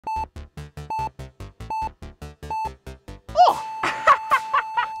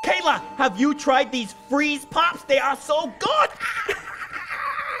Kayla, have you tried these freeze pops? They are so good.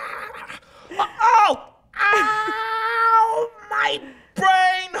 Oh! Ow! My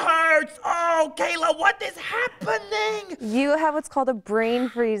brain hurts. Oh, Kayla, what is happening? You have what's called a brain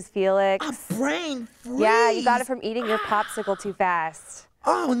freeze, Felix. A brain freeze? Yeah, you got it from eating your popsicle too fast.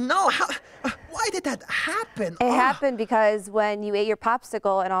 Oh, no. Why did that happen? It happened because when you ate your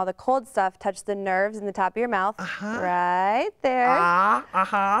popsicle and all the cold stuff touched the nerves in the top of your mouth, right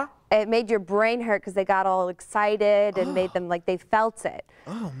there. It made your brain hurt because they got all excited and made them like they felt it.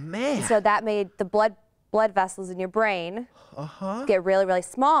 Oh, man. So that made the blood vessels in your brain get really, really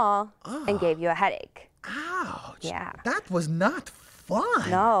small and gave you a headache. Ouch. Yeah. That was not fun.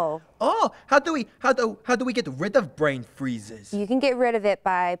 No. Oh, how do we get rid of brain freezes? You can get rid of it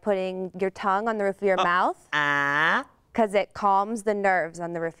by putting your tongue on the roof of your mouth. Because it calms the nerves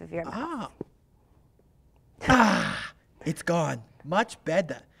on the roof of your mouth. It's gone. Much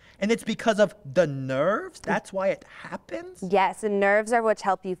better. And it's because of the nerves? That's why it happens? Yes, and nerves are what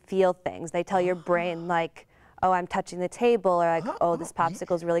help you feel things. They tell your brain, like, oh, I'm touching the table, or like, oh, this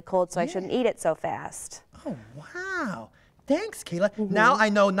popsicle's really cold, so I shouldn't eat it so fast. Oh, wow. Thanks, Kayla. Now I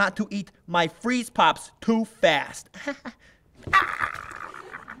know not to eat my freeze pops too fast.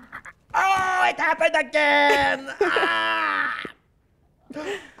 Oh, it happened again!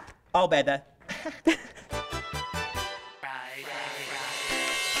 All better.